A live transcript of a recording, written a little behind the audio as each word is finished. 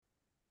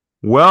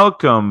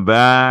Welcome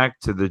back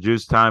to the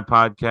Juice Time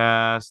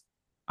Podcast.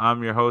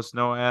 I'm your host,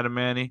 Noah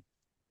Adamani.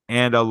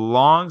 And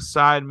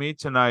alongside me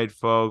tonight,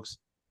 folks,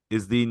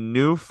 is the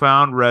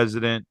newfound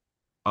resident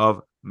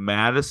of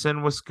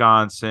Madison,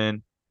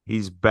 Wisconsin.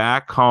 He's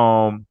back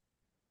home.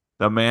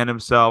 The man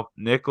himself,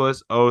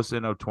 Nicholas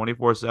Osen of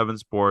 24/7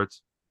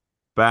 Sports,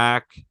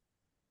 back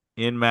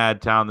in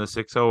Madtown, the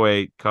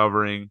 608,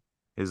 covering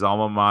his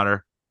alma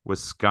mater,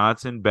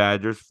 Wisconsin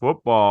Badgers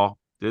football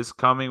this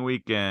coming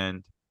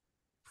weekend.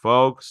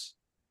 Folks,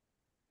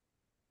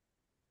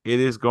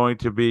 it is going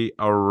to be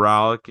a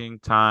rollicking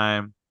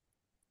time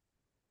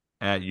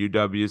at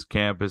UW's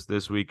campus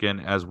this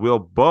weekend, as we'll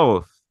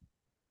both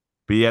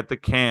be at the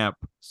camp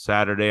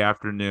Saturday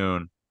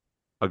afternoon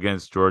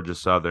against Georgia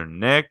Southern.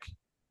 Nick,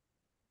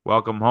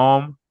 welcome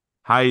home.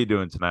 How you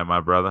doing tonight,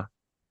 my brother?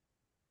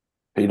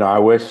 I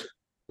wish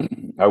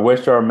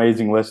our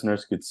amazing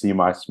listeners could see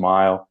my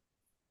smile.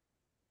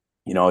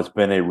 It's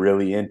been a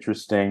really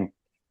interesting,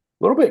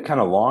 a little bit kind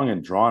of long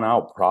and drawn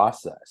out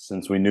process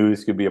since we knew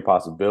this could be a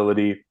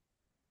possibility.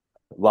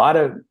 A lot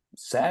of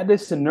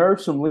sadness and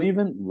nerves from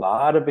leaving, a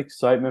lot of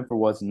excitement for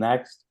what's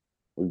next.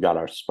 We've got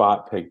our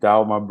spot picked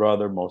out, my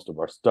brother. Most of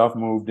our stuff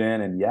moved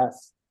in. And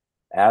yes,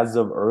 as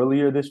of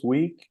earlier this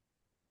week,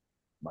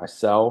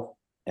 myself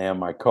and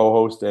my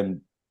co-host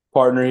and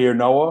partner here,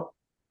 Noah,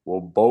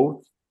 will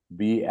both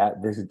be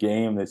at this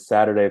game this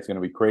Saturday. It's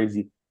going to be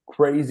crazy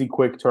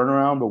quick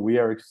turnaround, but we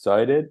are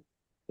excited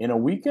in a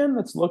weekend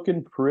that's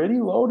looking pretty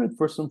loaded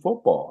for some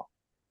football.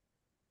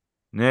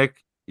 Nick,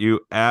 you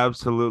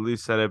absolutely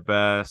said it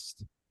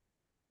best.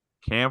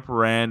 Camp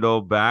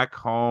Randall back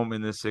home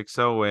in the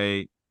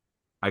 608.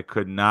 I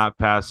could not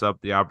pass up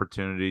the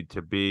opportunity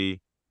to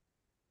be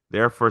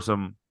there for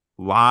some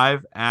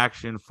live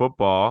action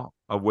football,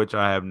 of which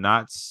I have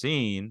not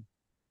seen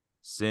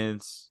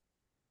since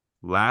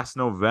last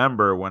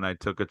November when I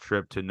took a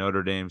trip to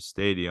Notre Dame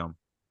Stadium,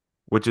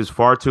 which is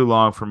far too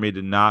long for me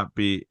to not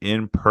be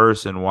in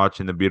person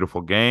watching the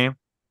beautiful game.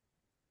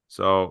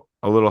 So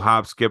a little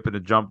hop, skip, and a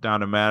jump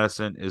down to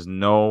Madison is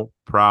no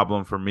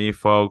problem for me,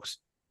 folks.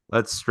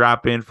 Let's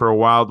strap in for a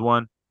wild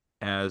one,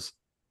 as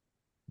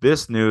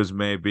this news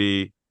may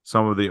be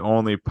some of the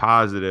only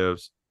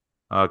positives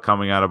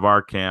coming out of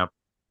our camp,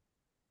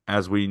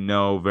 as we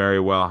know very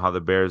well how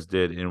the Bears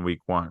did in week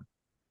 1.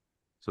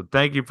 So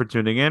thank you for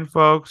tuning in,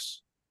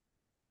 folks.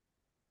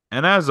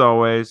 And as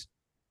always,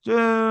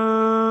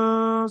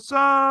 juice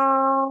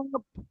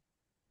up.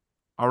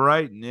 All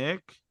right,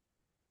 Nick.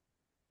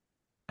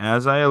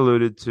 As I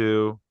alluded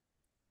to,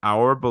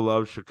 our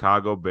beloved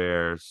Chicago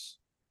Bears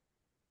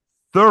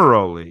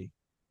thoroughly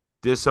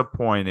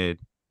disappointed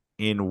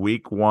in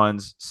week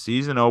 1's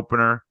season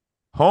opener,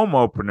 home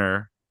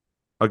opener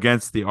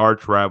against the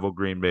arch rival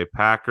Green Bay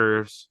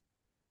Packers.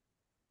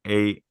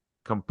 A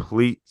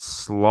complete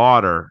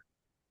slaughter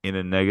in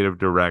a negative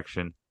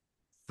direction.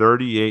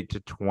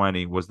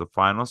 38-20 was the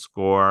final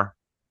score.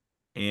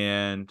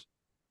 And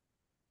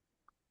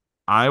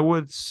I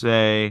would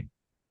say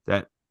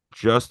that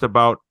just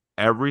about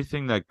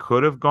everything that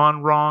could have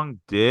gone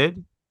wrong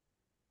did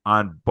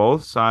on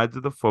both sides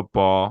of the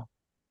football.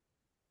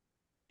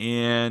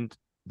 And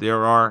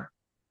there are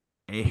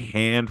a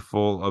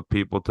handful of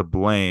people to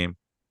blame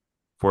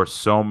for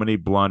so many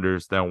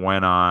blunders that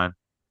went on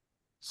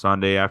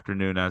Sunday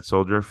afternoon at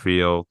Soldier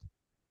Field.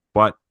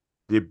 But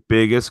the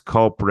biggest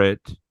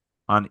culprit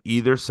on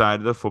either side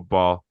of the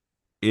football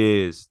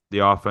is the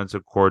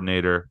offensive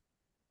coordinator,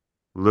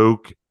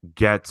 Luke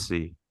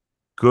Getsy.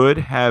 Good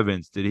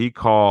heavens, did he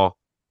call,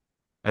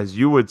 as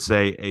you would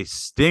say, a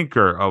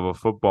stinker of a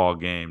football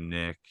game,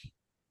 Nick?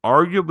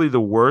 Arguably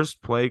the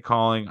worst play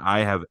calling I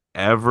have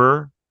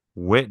ever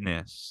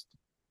witnessed.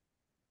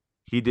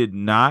 He did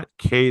not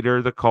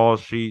cater the call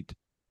sheet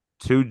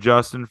to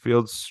Justin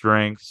Fields'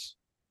 strengths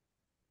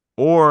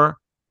or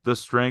the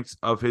strengths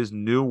of his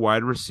new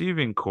wide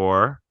receiving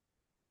core,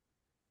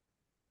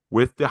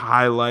 with the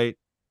highlight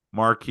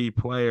marquee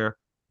player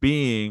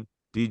being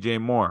DJ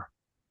Moore.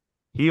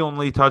 He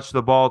only touched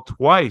the ball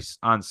twice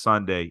on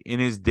Sunday in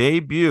his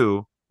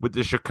debut with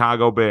the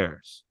Chicago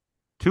Bears.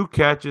 2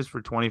 catches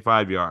for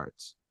 25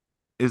 yards.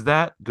 Is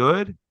that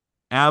good?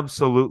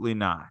 Absolutely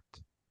not.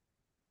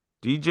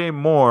 DJ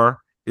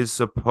Moore is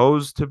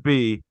supposed to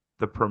be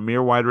the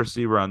premier wide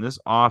receiver on this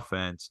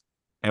offense,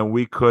 and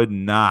we could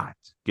not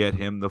get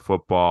him the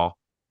football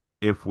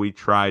if we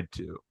tried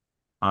to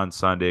on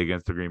Sunday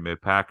against the Green Bay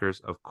Packers.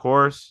 Of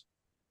course,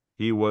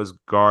 he was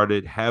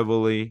guarded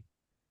heavily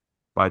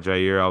by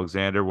Jair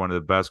Alexander, one of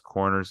the best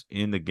corners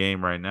in the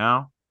game right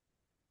now.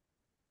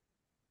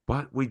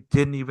 But we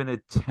didn't even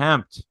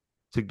attempt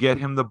to get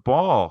him the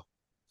ball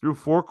through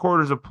 4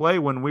 quarters of play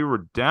when we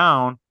were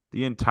down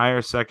the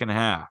entire second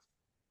half.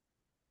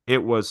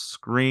 It was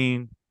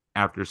screen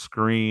after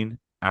screen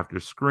after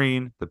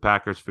screen. The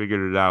Packers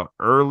figured it out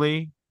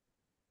early.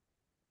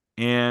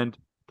 And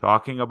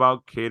talking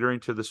about catering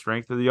to the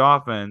strength of the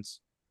offense,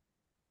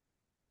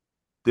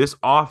 this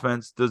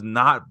offense does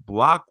not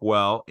block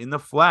well in the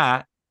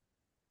flat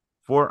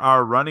for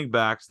our running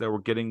backs that were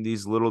getting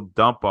these little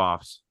dump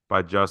offs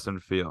by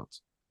Justin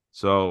Fields.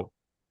 So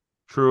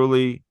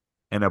truly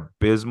an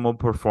abysmal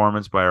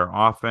performance by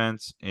our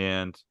offense,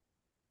 and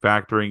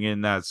factoring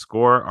in that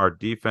score, our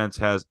defense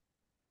has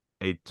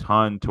a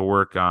ton to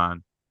work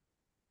on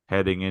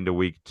heading into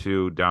week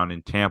 2 down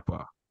in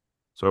Tampa.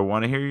 So I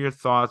want to hear your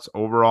thoughts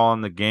overall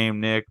on the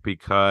game, Nick,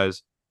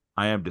 because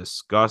I am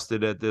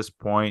disgusted at this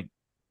point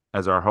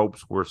as our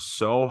hopes were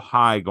so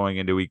high going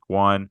into week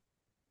 1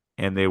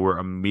 and they were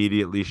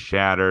immediately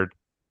shattered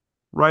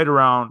right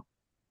around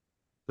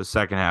the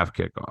second half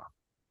kickoff.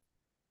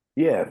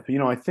 Yeah,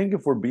 I think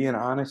if we're being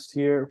honest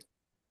here,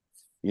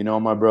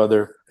 my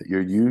brother,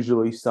 you're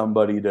usually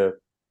somebody to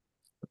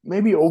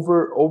maybe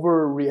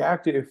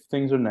overreact if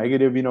things are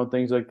negative,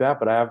 things like that.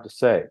 But I have to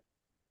say,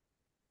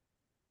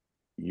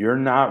 you're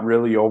not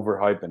really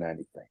overhyping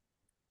anything.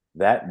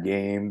 That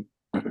game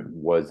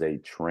was a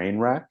train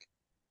wreck.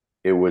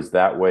 It was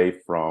that way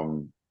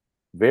from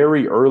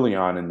very early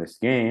on in this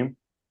game.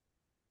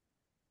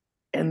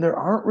 And there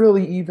aren't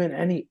really even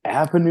any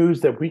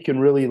avenues that we can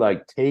really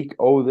take.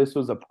 Oh, this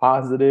was a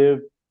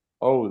positive.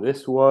 Oh,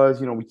 this was,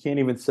 we can't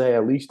even say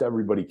at least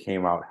everybody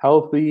came out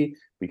healthy,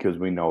 because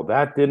we know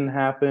that didn't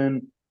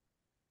happen.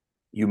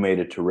 You made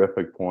a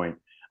terrific point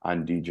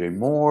on DJ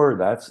Moore.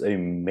 That's a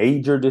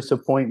major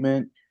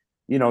disappointment.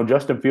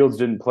 Justin Fields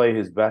didn't play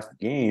his best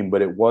game,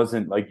 but it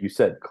wasn't, like you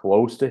said,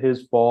 close to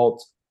his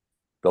fault.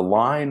 The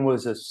line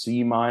was a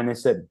C-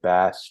 at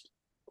best.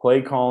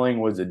 Play calling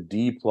was a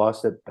D+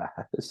 at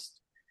best.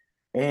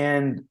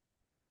 And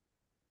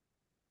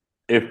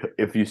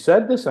if you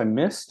said this, I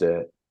missed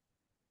it.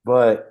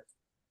 But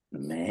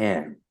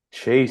man,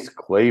 Chase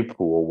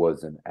Claypool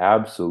was an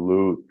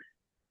absolute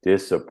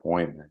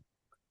disappointment.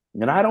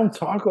 And I don't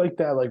talk like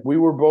that. Like, we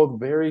were both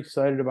very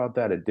excited about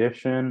that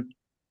addition.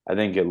 I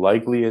think it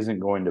likely isn't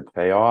going to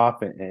pay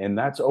off. And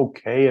that's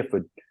okay if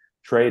a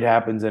trade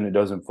happens and it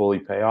doesn't fully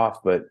pay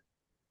off. But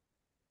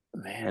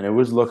man, it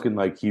was looking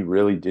like he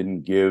really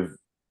didn't give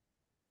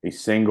a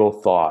single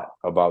thought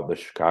about the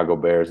Chicago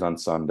Bears on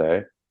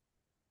Sunday.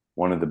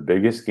 One of the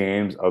biggest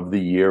games of the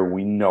year.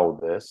 We know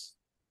this.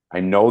 I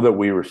know that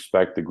we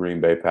respect the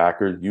Green Bay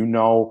Packers.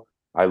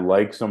 I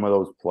like some of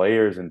those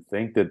players and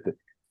think that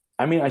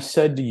I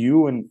said to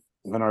you and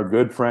our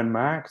good friend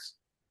Max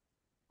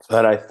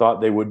that I thought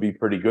they would be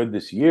pretty good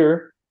this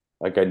year.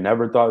 Like, I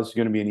never thought this was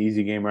going to be an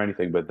easy game or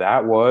anything, but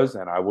that was,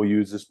 and I will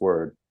use this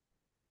word,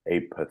 a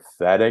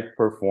pathetic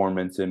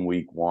performance in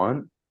week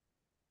 1.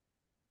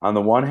 On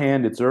the one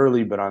hand, it's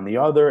early, but on the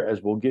other,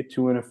 as we'll get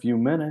to in a few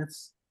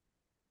minutes,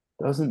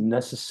 doesn't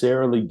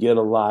necessarily get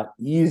a lot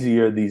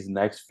easier these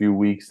next few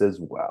weeks as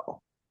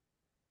well.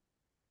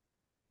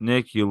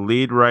 Nick, you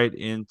lead right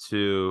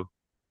into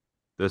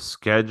the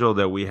schedule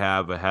that we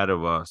have ahead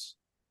of us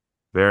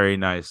very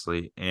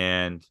nicely.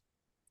 And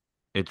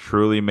it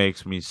truly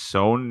makes me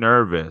so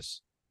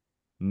nervous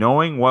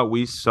knowing what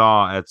we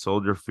saw at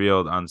Soldier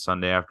Field on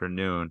Sunday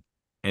afternoon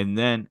and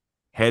then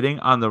heading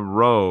on the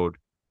road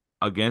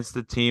against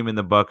the team in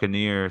the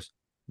Buccaneers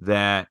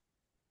that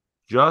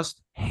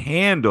just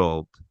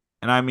handled,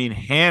 and I mean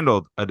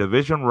handled, a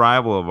division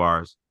rival of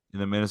ours in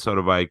the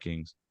Minnesota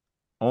Vikings,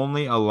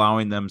 only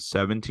allowing them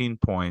 17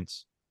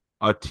 points,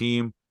 a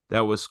team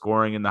that was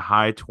scoring in the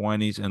high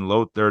 20s and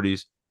low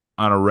 30s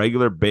on a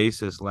regular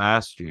basis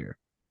last year.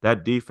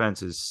 That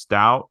defense is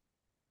stout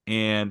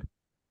and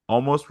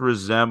almost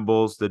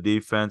resembles the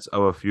defense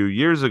of a few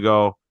years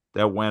ago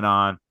that went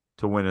on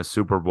to win a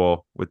Super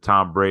Bowl with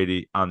Tom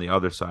Brady on the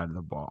other side of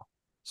the ball.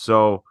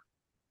 So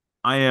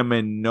I am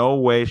in no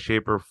way,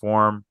 shape, or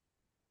form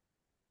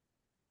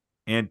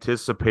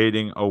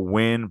anticipating a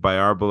win by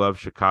our beloved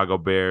Chicago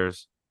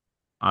Bears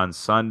on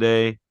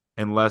Sunday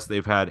unless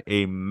they've had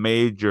a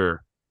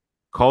major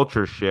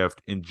culture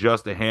shift in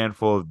just a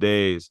handful of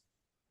days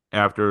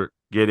after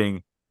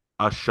getting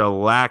a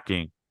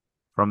shellacking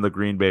from the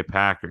Green Bay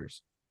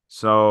Packers.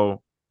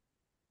 So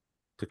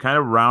to kind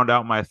of round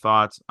out my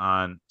thoughts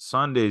on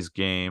Sunday's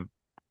game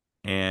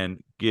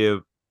and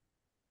give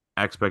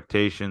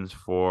expectations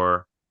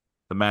for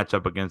the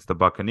matchup against the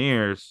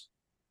Buccaneers,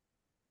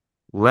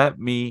 let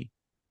me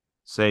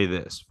say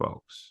this,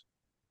 folks.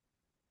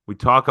 We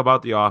talk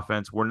about the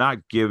offense. We're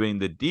not giving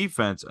the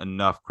defense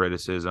enough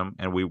criticism,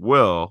 and we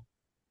will,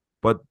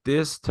 but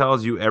this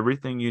tells you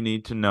everything you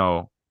need to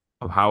know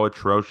of how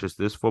atrocious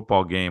this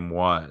football game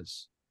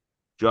was.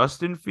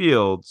 Justin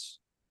Fields,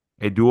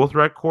 a dual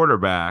threat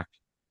quarterback,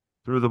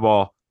 threw the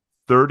ball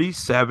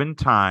 37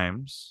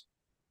 times,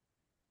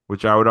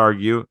 which I would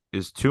argue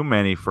is too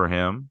many for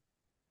him.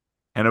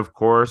 And of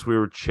course, we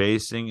were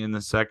chasing in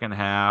the second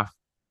half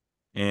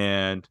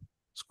and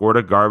scored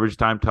a garbage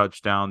time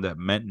touchdown that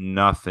meant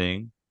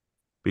nothing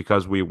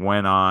because we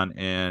went on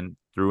and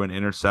threw an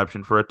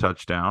interception for a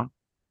touchdown.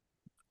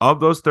 Of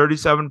those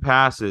 37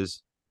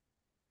 passes,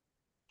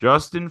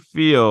 Justin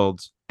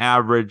Fields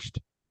averaged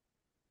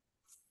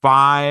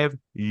 5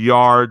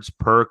 yards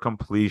per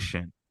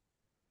completion.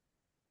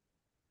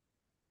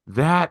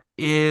 That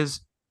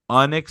is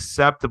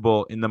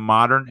unacceptable in the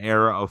modern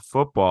era of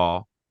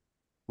football.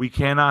 We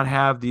cannot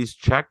have these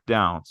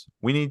checkdowns.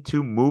 We need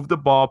to move the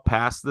ball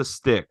past the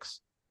sticks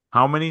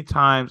How many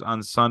times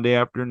on Sunday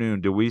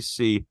afternoon do we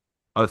see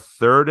a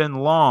 3rd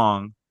and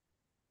long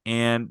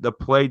and the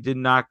play did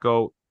not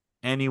go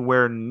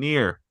anywhere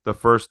near the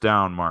first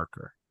down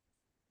marker?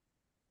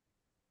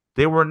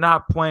 They were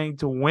not playing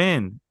to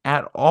win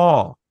at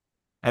all.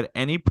 At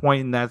any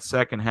point in that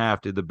second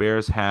half, did the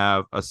Bears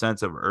have a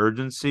sense of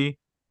urgency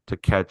to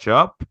catch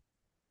up?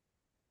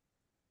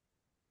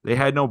 They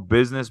had no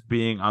business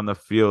being on the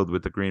field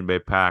with the Green Bay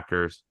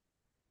Packers.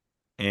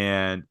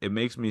 And it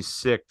makes me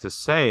sick to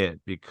say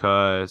it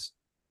because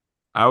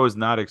I was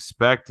not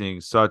expecting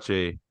such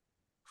a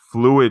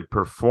fluid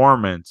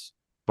performance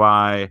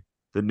by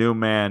the new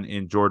man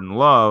in Jordan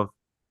Love.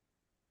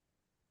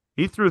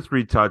 He threw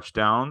 3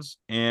 touchdowns,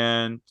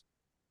 and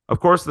of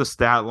course the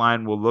stat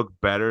line will look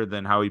better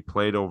than how he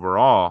played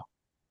overall,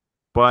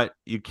 but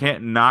you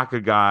can't knock a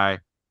guy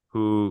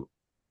who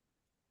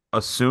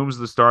assumes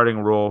the starting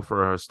role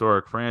for a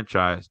historic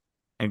franchise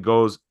and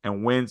goes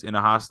and wins in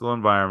a hostile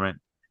environment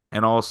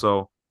and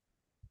also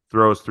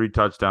throws 3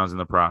 touchdowns in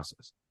the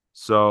process.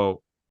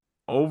 So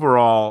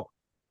overall,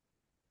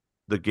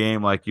 the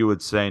game, like you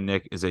would say,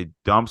 Nick, is a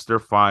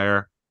dumpster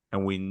fire,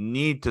 and we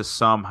need to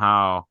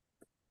somehow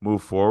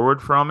move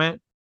forward from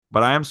it.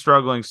 But I am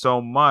struggling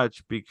so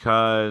much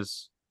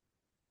because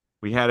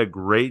we had a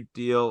great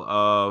deal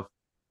of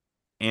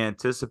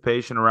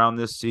anticipation around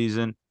this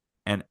season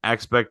and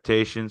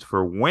expectations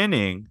for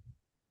winning.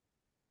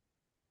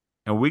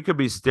 And we could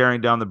be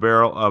staring down the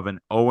barrel of an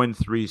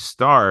 0-3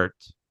 start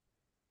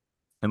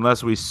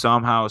unless we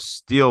somehow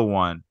steal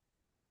one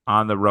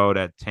on the road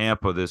at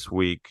Tampa this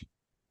week,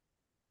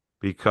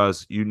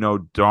 because you know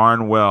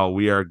darn well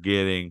we are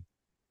getting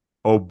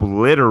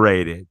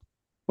obliterated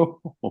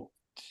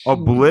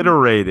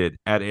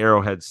at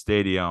Arrowhead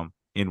Stadium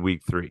in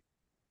week 3.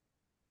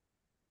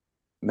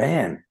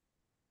 Man,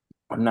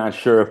 I'm not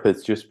sure if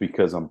it's just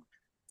because I'm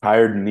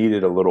tired and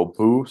needed a little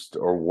boost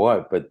or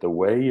what, but the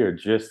way you're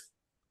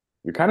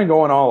kind of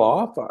going all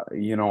off,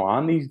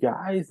 on these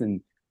guys,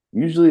 and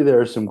usually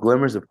there are some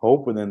glimmers of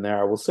hope within there.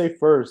 I will say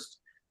first,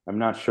 I'm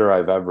not sure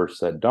I've ever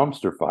said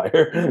dumpster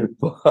fire,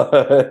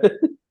 but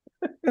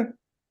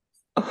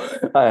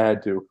I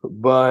had to.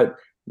 But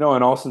no,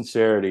 in all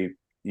sincerity,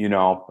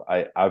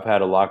 I've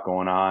had a lot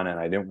going on and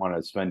I didn't want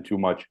to spend too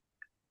much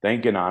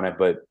thinking on it,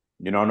 but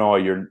Noah,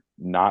 you're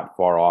not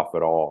far off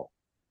at all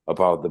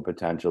about the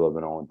potential of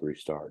an 0-3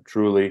 start.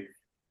 Truly.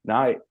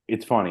 Now,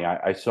 it's funny.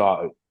 I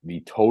saw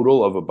the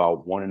total of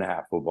about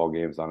 1.5 football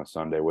games on a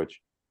Sunday,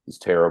 which is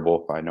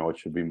terrible. I know it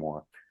should be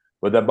more.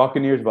 But that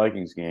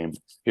Buccaneers-Vikings game,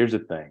 here's the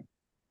thing.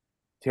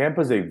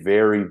 Tampa's a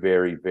very,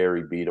 very,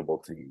 very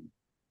beatable team.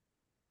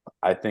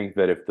 I think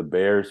that if the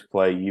Bears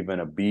play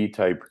even a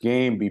B-type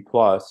game, B+,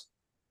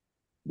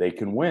 they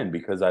can win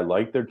because I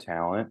like their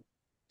talent.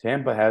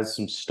 Tampa has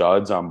some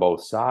studs on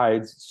both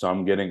sides,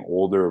 some getting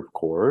older, of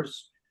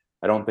course.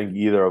 I don't think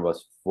either of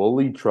us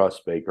fully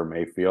trust Baker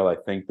Mayfield. I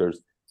think there's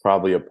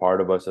probably a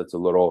part of us that's a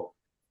little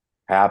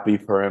happy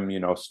for him,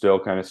 still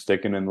kind of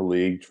sticking in the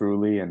league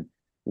truly. And,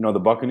 the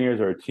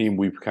Buccaneers are a team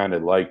we've kind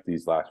of liked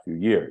these last few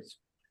years.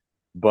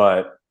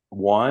 But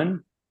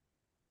one,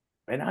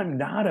 and I'm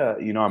not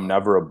I'm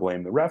never a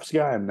blame the refs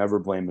guy. I'm never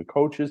blame the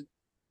coaches.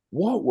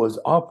 What was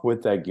up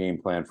with that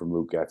game plan from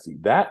Luke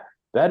Getsy?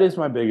 That is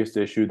my biggest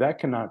issue. That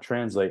cannot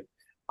translate.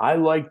 I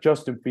like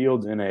Justin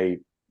Fields in a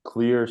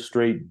clear,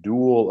 straight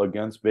duel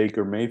against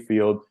Baker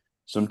Mayfield.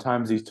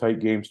 Sometimes these tight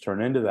games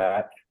turn into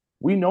that.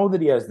 We know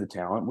that he has the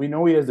talent. We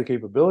know he has the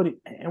capability,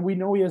 and we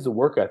know he has the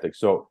work ethic.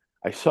 So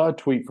I saw a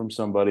tweet from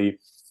somebody,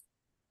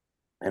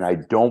 and I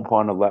don't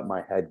want to let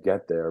my head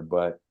get there,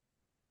 but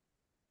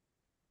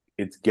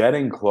it's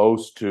getting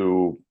close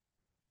to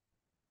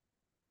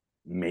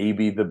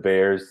maybe the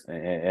Bears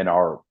and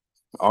our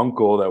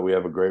uncle that we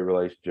have a great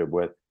relationship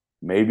with.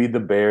 Maybe the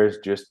Bears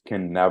just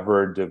can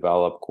never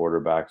develop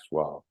quarterbacks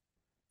well,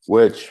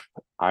 which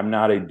I'm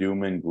not a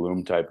doom and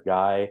gloom type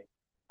guy.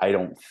 I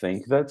don't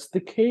think that's the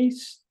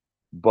case,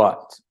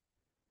 but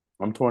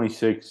I'm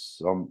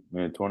 26, I'm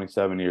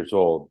 27 years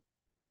old.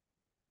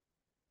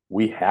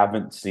 We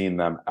haven't seen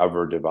them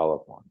ever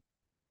develop one.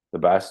 The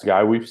best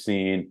guy we've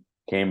seen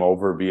came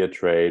over via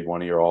trade,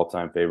 one of your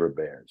all-time favorite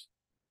Bears.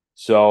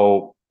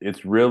 So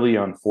it's really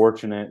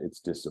unfortunate. It's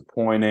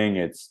disappointing.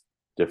 It's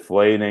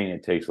deflating.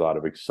 It takes a lot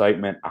of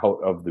excitement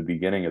out of the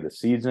beginning of the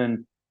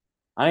season.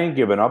 I ain't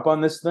giving up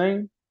on this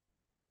thing,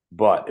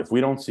 but if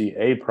we don't see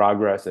A,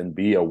 progress, and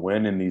B, a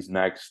win in these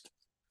next,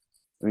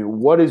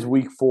 what is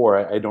week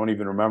 4? I don't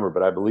even remember,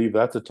 but I believe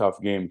that's a tough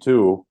game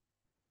too.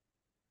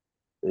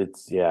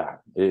 It's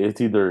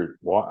either,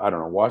 I don't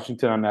know,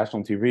 Washington on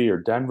national TV or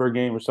Denver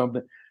game or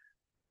something.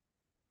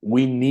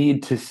 We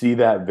need to see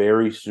that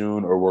very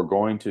soon, or we're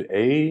going to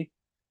be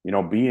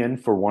in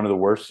for one of the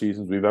worst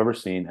seasons we've ever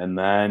seen. And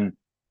then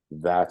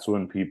that's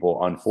when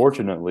people,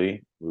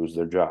 unfortunately, lose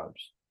their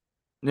jobs.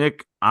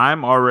 Nick,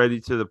 I'm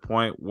already to the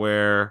point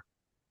where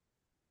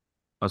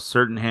a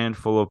certain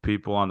handful of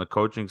people on the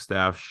coaching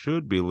staff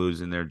should be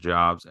losing their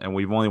jobs. And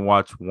we've only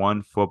watched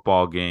one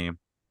football game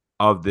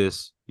of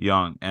this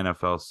young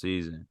NFL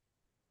season.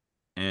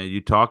 And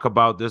you talk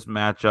about this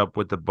matchup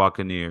with the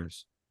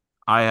Buccaneers.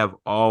 I have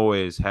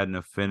always had an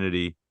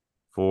affinity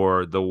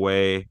for the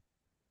way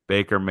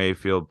Baker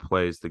Mayfield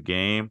plays the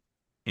game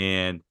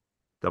and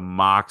the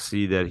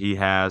moxie that he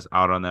has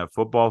out on that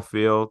football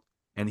field.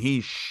 And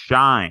he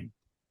shined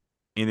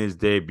in his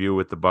debut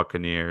with the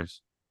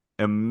Buccaneers,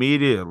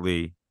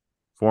 immediately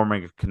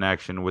forming a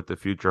connection with the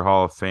future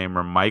Hall of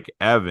Famer Mike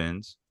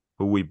Evans,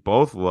 who we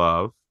both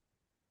love.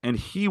 And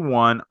he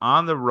won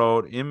on the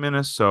road in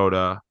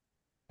Minnesota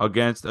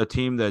against a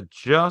team that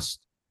just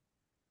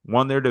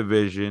won their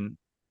division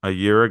a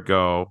year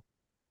ago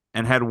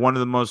and had one of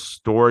the most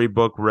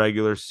storybook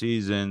regular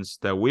seasons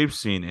that we've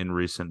seen in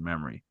recent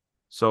memory.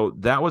 So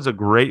that was a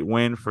great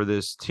win for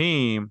this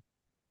team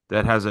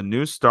that has a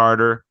new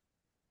starter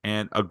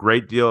and a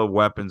great deal of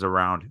weapons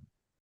around him.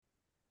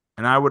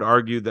 And I would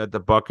argue that the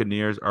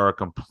Buccaneers are a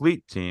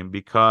complete team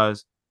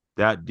because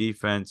that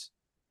defense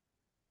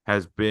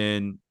has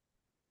been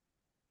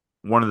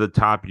one of the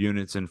top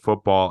units in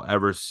football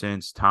ever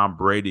since Tom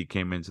Brady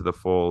came into the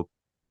fold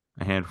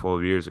a handful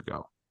of years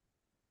ago.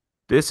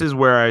 This is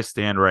where I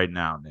stand right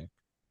now, Nick.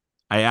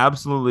 I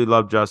absolutely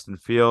love Justin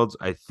Fields.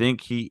 I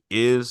think he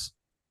is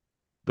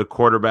the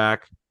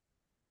quarterback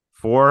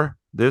for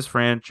this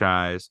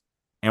franchise,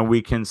 and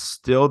we can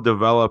still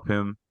develop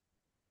him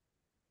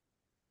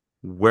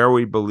where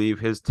we believe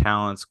his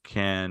talents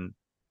can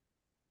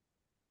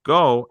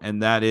go,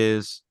 and that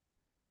is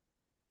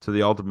to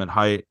the ultimate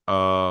height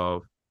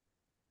of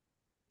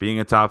being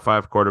a top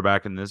 5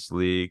 quarterback in this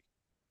league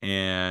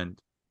and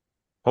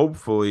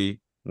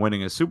hopefully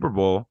winning a Super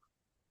Bowl.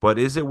 But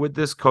is it with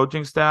this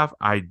coaching staff?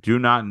 I do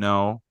not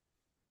know,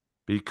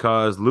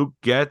 because Luke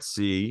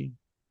Getsy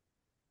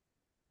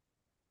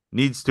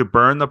needs to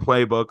burn the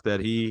playbook that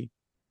he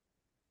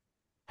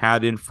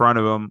had in front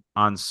of him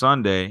on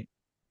Sunday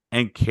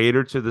and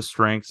cater to the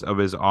strengths of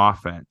his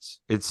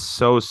offense. It's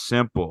so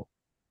simple.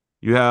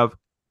 You have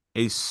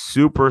a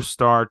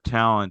superstar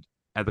talent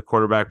at the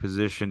quarterback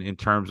position in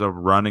terms of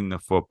running the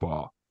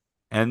football.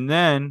 And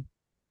then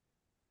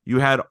you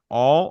had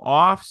all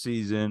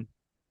offseason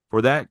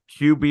for that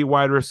QB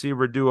wide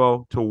receiver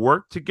duo to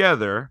work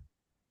together,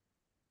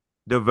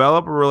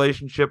 develop a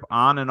relationship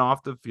on and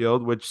off the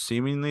field, which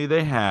seemingly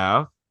they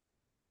have.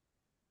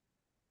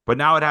 But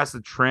now it has to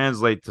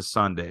translate to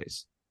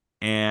Sundays.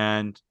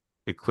 And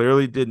it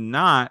clearly did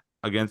not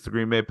against the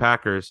Green Bay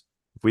Packers.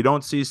 If we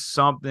don't see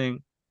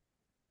something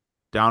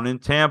down in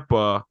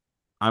Tampa,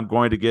 I'm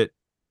going to get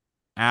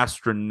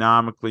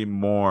astronomically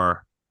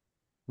more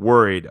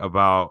worried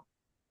about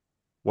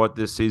what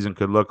this season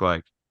could look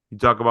like. You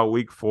talk about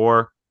week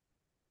 4,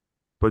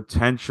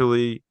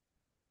 potentially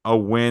a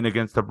win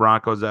against the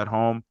Broncos at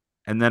home,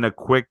 and then a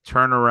quick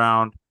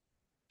turnaround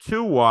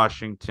to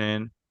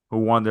Washington, who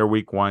won their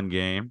week 1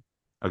 game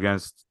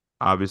against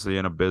obviously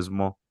an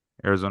abysmal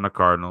Arizona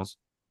Cardinals.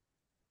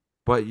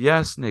 But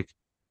yes, Nick,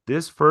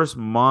 this first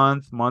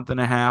month and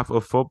a half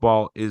of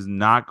football is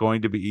not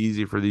going to be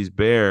easy for these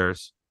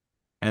Bears,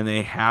 and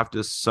they have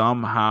to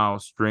somehow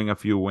string a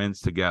few wins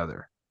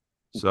together.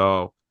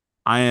 So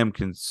I am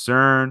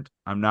concerned.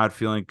 I'm not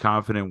feeling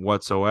confident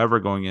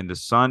whatsoever going into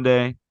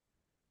Sunday.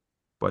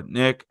 But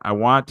Nick, I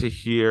want to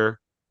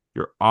hear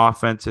your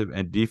offensive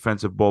and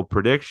defensive bold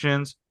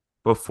predictions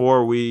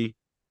before we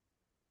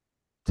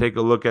take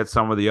a look at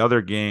some of the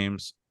other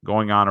games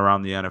going on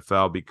around the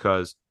NFL,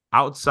 because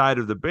outside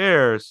of the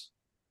Bears,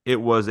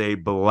 it was a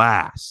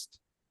blast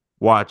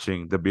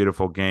watching the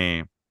beautiful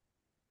game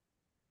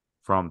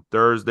from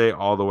Thursday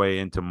all the way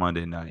into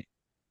Monday night.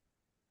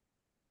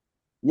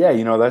 Yeah,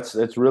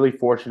 that's really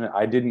fortunate.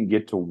 I didn't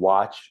get to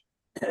watch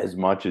as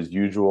much as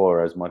usual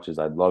or as much as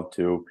I'd love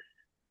to.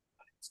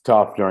 It's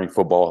tough during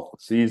football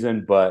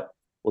season, but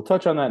we'll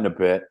touch on that in a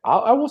bit.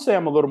 I will say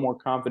I'm a little more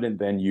confident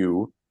than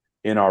you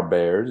in our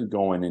Bears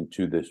going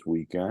into this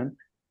weekend.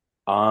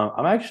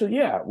 I'm actually,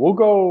 we'll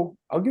go.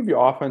 I'll give you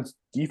offense,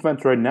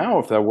 defense right now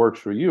if that works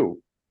for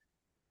you.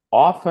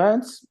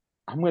 Offense,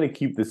 I'm going to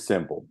keep this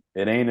simple.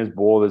 It ain't as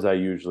bold as I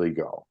usually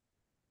go.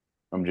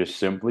 I'm just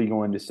simply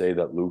going to say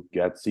that Luke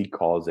Getsy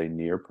calls a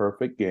near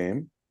perfect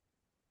game,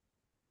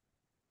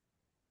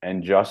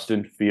 and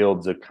Justin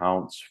Fields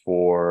accounts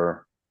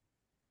for,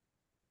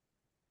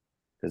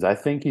 because I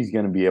think he's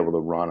going to be able to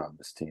run on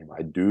this team.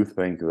 I do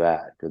think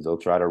that, because they'll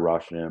try to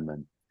rush him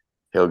and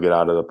he'll get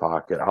out of the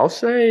pocket. I'll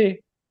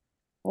say,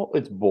 well,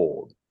 it's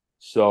bold.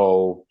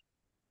 So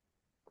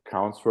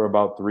counts for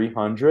about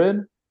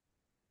 300.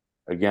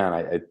 Again,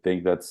 I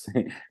think that's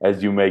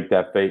as you make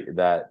that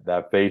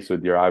face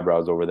with your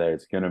eyebrows over there,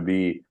 it's going to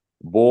be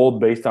bold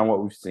based on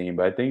what we've seen,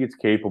 but I think it's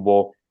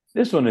capable.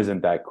 This one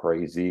isn't that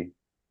crazy,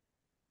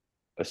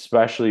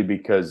 especially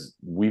because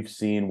we've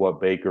seen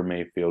what Baker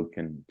Mayfield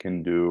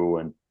can do,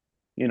 and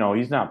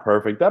he's not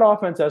perfect. That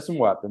offense has some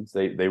weapons.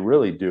 They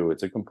really do.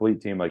 It's a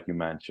complete team, like you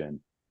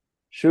mentioned.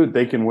 Shoot,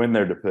 they can win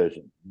their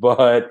division.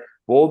 But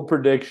bold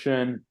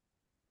prediction,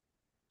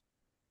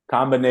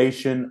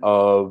 combination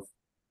of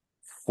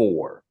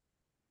 4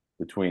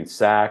 between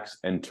sacks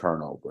and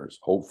turnovers.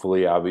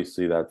 Hopefully,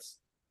 obviously, that's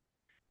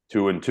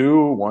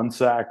 2-2, 1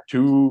 sack,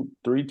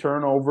 3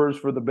 turnovers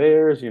for the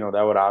Bears,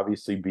 that would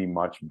obviously be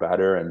much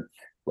better and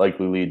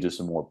likely lead to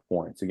some more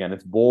points. Again,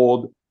 it's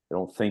bold. I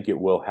don't think it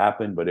will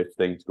happen, but if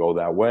things go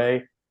that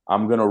way,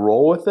 I'm going to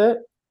roll with it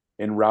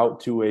en route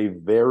to a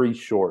very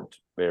short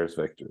Bears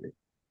victory.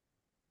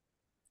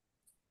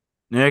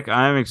 Nick,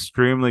 I'm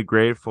extremely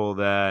grateful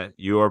that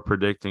you are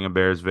predicting a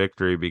Bears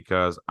victory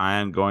because I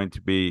am going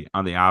to be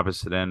on the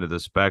opposite end of the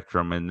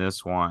spectrum in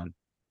this one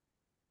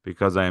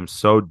because I am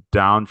so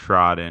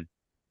downtrodden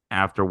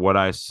after what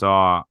I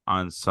saw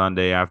on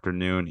Sunday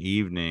afternoon,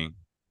 evening.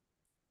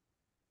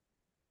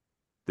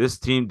 This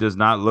team does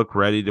not look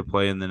ready to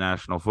play in the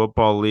National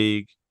Football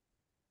League.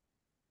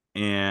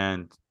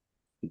 And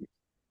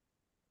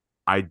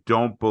I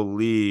don't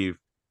believe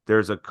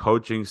there's a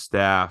coaching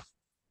staff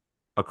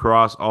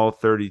across all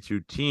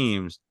 32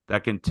 teams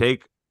that can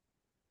take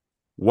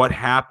what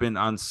happened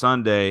on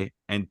Sunday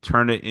and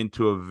turn it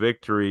into a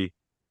victory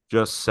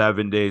just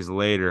 7 days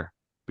later,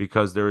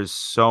 because there is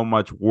so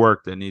much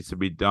work that needs to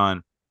be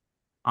done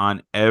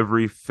on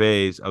every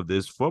phase of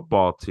this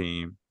football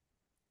team.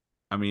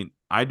 I mean,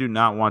 I do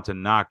not want to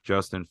knock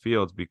Justin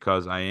Fields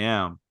because I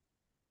am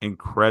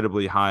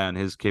incredibly high on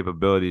his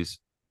capabilities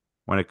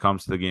when it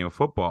comes to the game of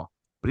football,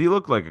 but he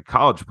looked like a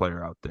college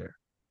player out there.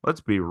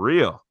 Let's be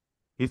real.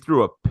 He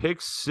threw a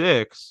pick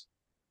six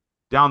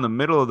down the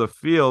middle of the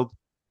field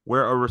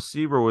where a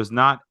receiver was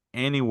not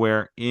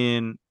anywhere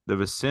in the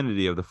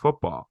vicinity of the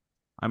football.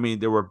 I mean,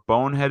 there were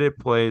boneheaded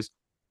plays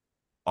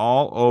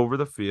all over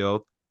the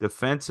field.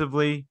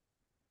 Defensively,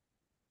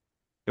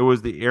 it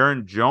was the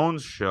Aaron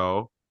Jones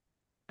show,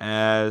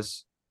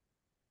 as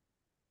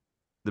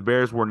the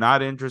Bears were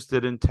not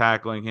interested in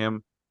tackling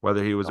him,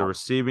 whether he was a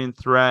receiving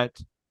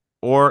threat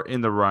or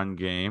in the run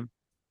game.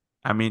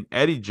 I mean,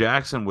 Eddie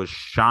Jackson was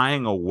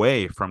shying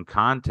away from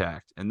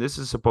contact, and this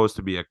is supposed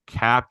to be a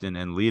captain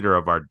and leader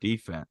of our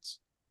defense.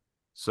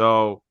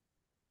 So,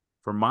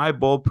 for my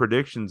bold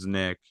predictions,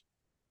 Nick,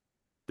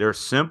 they're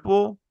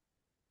simple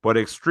but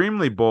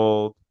extremely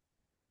bold,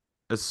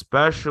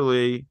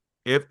 especially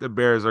if the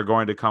Bears are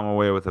going to come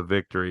away with a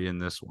victory in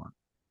this one.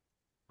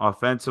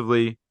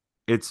 Offensively,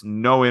 it's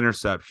no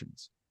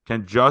interceptions.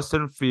 Can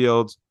Justin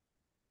Fields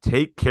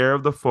take care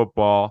of the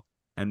football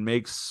and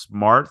make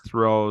smart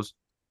throws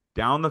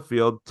down the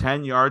field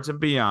 10 yards and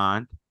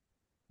beyond,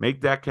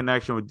 make that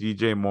connection with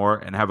DJ Moore,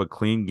 and have a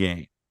clean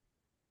game?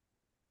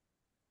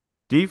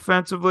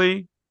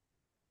 Defensively,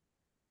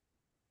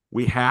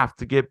 we have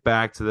to get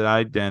back to the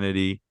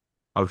identity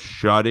of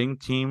shutting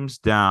teams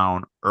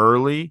down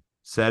early,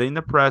 setting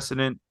the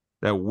precedent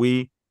that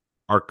we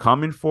are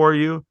coming for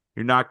you.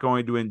 You're not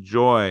going to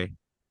enjoy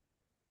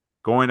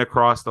going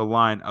across the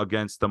line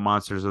against the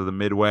monsters of the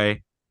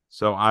Midway.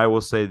 So I will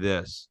say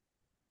this.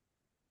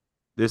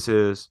 This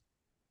is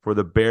for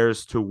the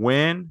Bears to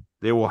win.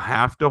 They will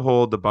have to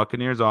hold the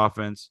Buccaneers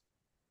offense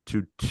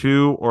to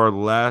 2 or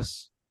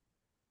less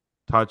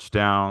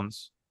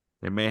touchdowns.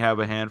 They may have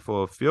a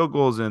handful of field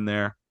goals in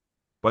there,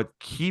 but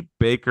keep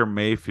Baker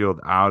Mayfield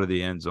out of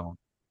the end zone.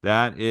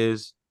 That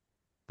is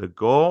the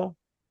goal.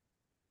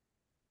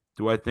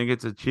 Do I think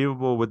it's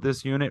achievable with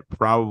this unit?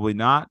 Probably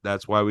not.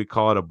 That's why we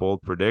call it a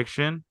bold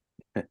prediction.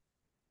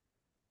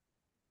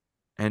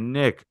 And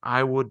Nick,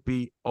 I would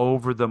be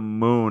over the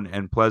moon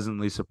and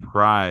pleasantly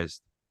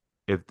surprised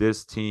if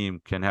this team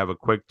can have a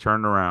quick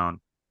turnaround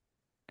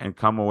and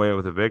come away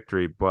with a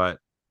victory. But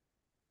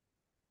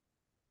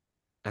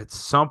at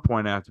some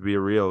point, I have to be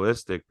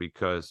realistic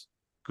because,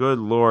 good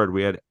Lord,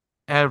 we had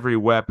every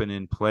weapon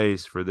in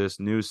place for this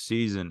new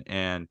season,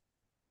 and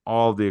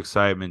all the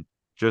excitement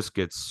just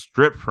gets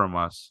stripped from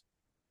us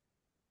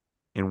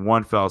in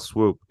one fell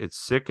swoop. It's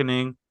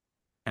sickening,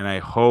 and I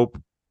hope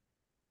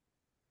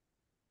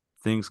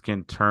things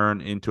can turn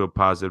into a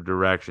positive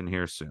direction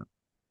here soon.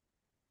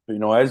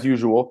 As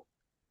usual,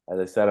 as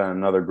I said on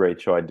another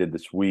great show I did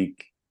this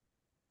week,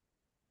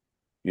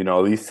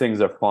 these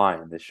things are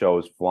flying. The show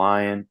is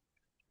flying.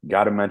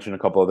 Got to mention a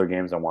couple other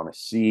games I want to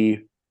see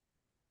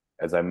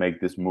as I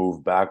make this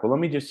move back. But let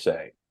me just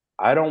say,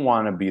 I don't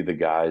want to be the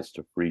guys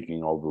to freaking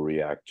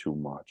overreact too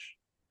much,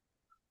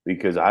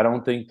 because I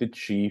don't think the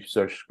Chiefs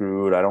are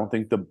screwed. I don't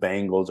think the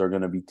Bengals are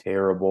going to be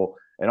terrible.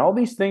 And all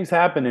these things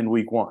happen in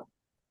week one.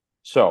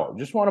 So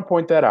just want to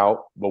point that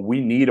out. But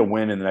we need a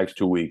win in the next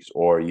 2 weeks,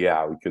 or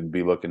we could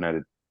be looking at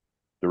a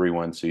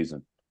 3-win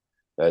season.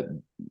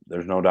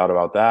 There's no doubt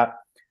about that.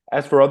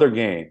 As for other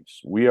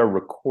games, we are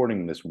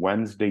recording this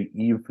Wednesday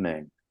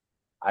evening.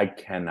 I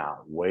cannot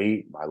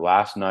wait. My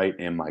last night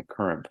in my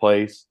current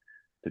place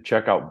to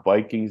check out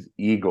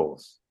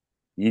Vikings-Eagles.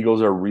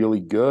 Eagles are really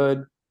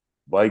good.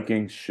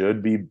 Vikings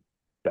should be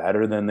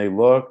better than they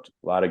looked.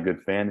 A lot of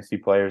good fantasy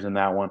players in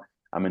that one.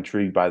 I'm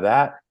intrigued by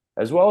that,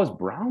 as well as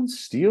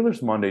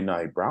Browns-Steelers Monday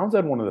night. Browns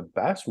had one of the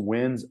best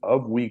wins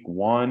of week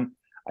one.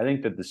 I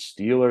think that the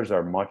Steelers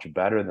are much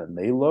better than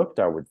they looked,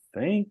 I would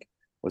think,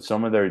 with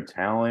some of their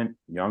talent,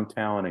 young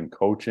talent, and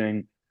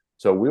coaching.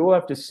 So we will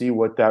have to see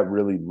what that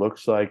really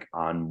looks like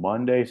on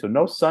Monday. So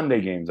no Sunday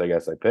games, I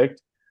guess I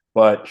picked,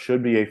 but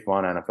should be a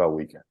fun NFL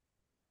weekend.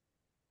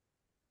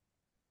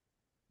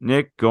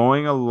 Nick,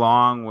 going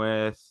along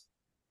with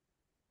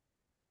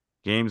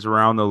games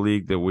around the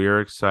league that we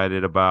are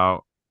excited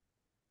about,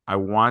 I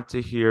want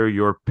to hear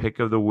your pick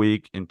of the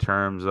week in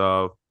terms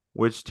of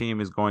which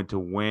team is going to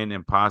win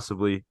and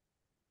possibly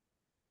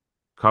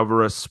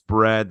cover a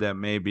spread that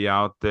may be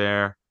out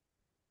there.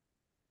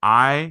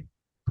 I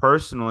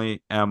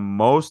personally am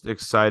most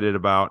excited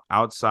about,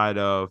 outside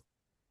of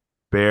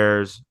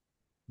Bears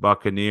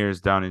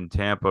Buccaneers down in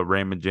Tampa,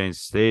 Raymond James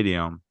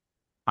Stadium,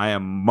 I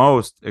am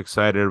most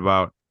excited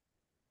about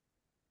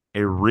a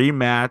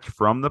rematch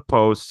from the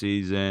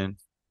postseason.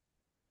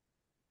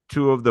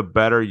 Two of the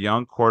better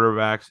young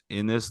quarterbacks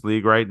in this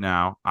league right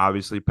now.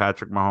 Obviously,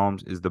 Patrick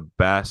Mahomes is the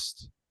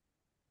best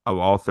of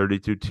all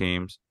 32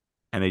 teams,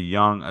 and a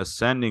young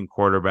ascending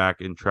quarterback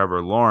in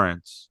Trevor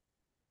Lawrence.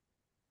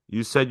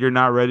 You said you're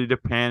not ready to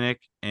panic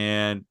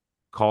and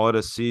call it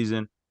a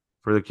season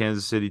for the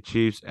Kansas City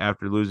Chiefs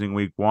after losing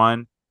week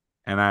one.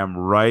 And I'm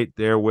right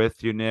there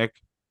with you,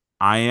 Nick.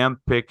 I am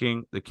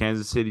picking the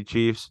Kansas City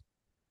Chiefs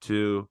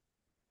to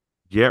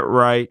get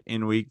right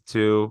in week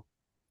two.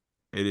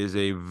 It is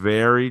a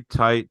very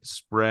tight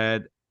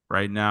spread.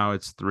 Right now,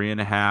 it's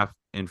 3.5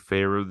 in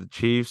favor of the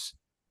Chiefs.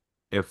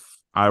 If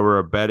I were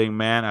a betting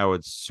man, I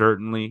would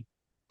certainly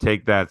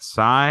take that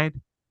side,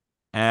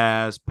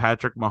 as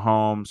Patrick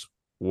Mahomes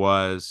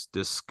was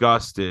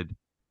disgusted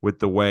with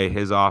the way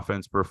his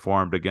offense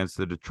performed against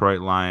the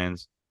Detroit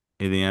Lions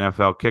in the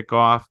NFL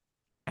kickoff.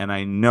 And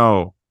I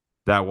know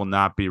that will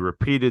not be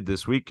repeated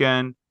this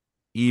weekend,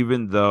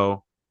 even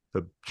though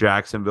the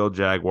Jacksonville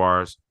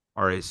Jaguars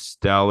are a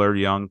stellar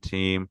young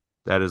team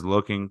that is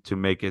looking to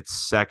make its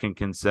second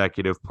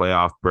consecutive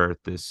playoff berth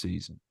this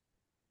season.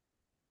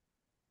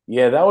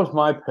 Yeah, that was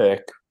my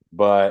pick,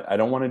 but I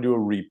don't want to do a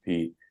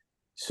repeat.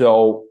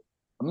 So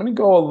I'm going to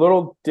go a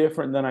little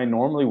different than I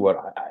normally would.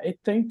 I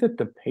think that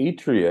the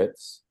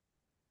Patriots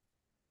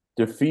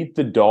defeat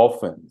the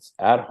Dolphins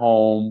at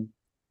home.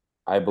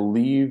 I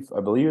believe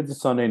it's a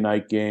Sunday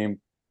night game.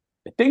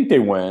 I think they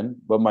win,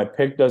 but my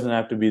pick doesn't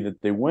have to be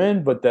that they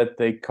win, but that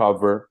they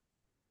cover.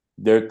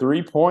 Their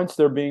 3 points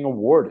they're being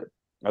awarded.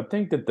 I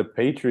think that the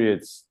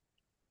Patriots,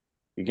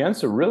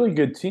 against a really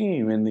good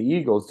team in the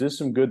Eagles, did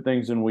some good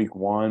things in week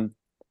one.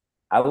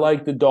 I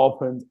like the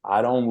Dolphins.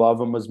 I don't love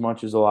them as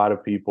much as a lot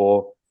of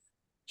people.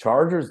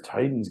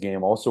 Chargers-Titans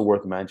game, also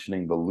worth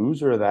mentioning. The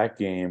loser of that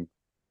game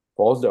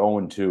falls to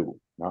 0-2.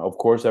 Now, of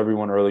course,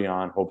 everyone early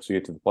on hopes to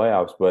get to the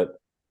playoffs, but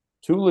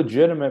two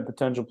legitimate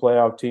potential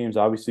playoff teams.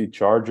 Obviously,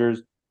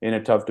 Chargers in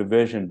a tough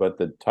division, but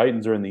the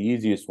Titans are in the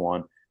easiest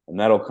one, and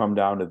that'll come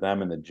down to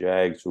them and the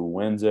Jags. Who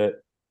wins it?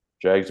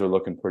 Jags are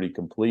looking pretty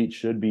complete.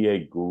 Should be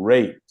a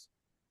great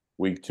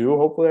week two.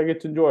 Hopefully, I get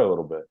to enjoy a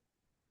little bit.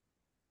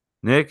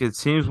 Nick, it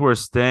seems we're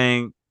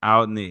staying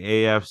out in the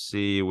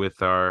AFC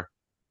with our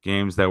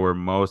games that we're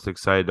most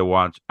excited to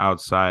watch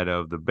outside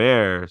of the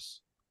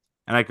Bears.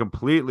 And I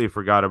completely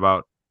forgot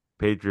about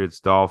Patriots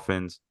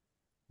Dolphins.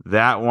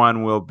 That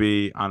one will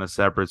be on a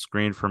separate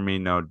screen for me,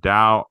 no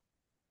doubt,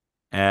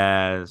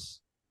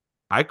 as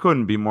I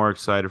couldn't be more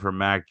excited for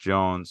Mac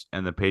Jones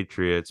and the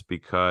Patriots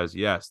because,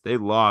 yes, they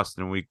lost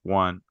in week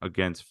one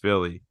against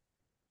Philly,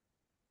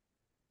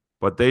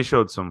 but they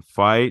showed some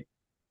fight,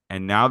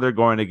 and now they're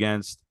going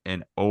against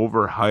an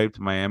overhyped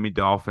Miami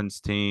Dolphins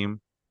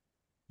team.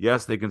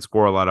 Yes, they can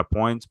score a lot of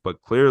points,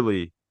 but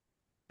clearly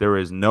there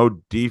is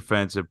no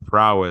defensive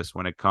prowess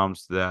when it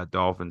comes to that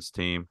Dolphins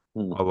team,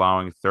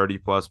 allowing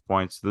 30-plus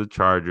points to the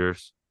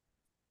Chargers.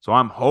 So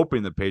I'm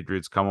hoping the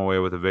Patriots come away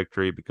with a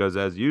victory because,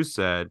 as you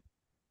said,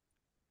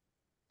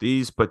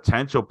 these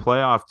potential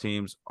playoff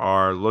teams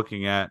are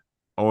looking at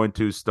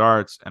 0-2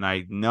 starts, and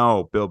I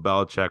know Bill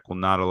Belichick will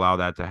not allow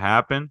that to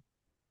happen.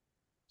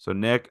 So,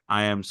 Nick,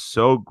 I am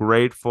so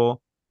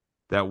grateful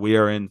that we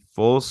are in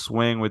full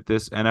swing with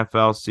this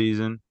NFL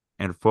season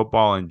and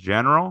football in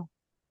general.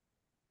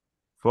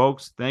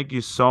 Folks, thank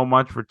you so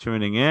much for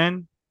tuning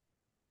in.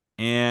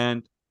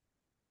 And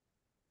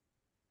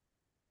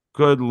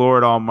good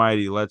Lord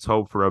Almighty, let's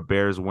hope for a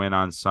Bears win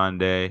on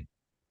Sunday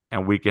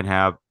and we can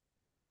have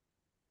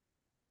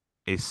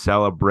a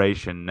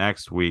celebration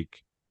next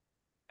week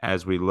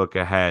as we look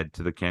ahead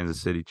to the Kansas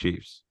City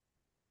Chiefs.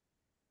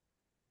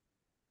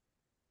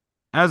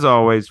 As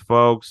always,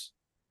 folks,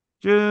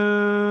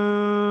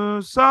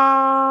 juice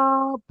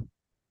up,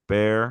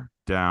 bear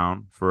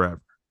down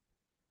forever.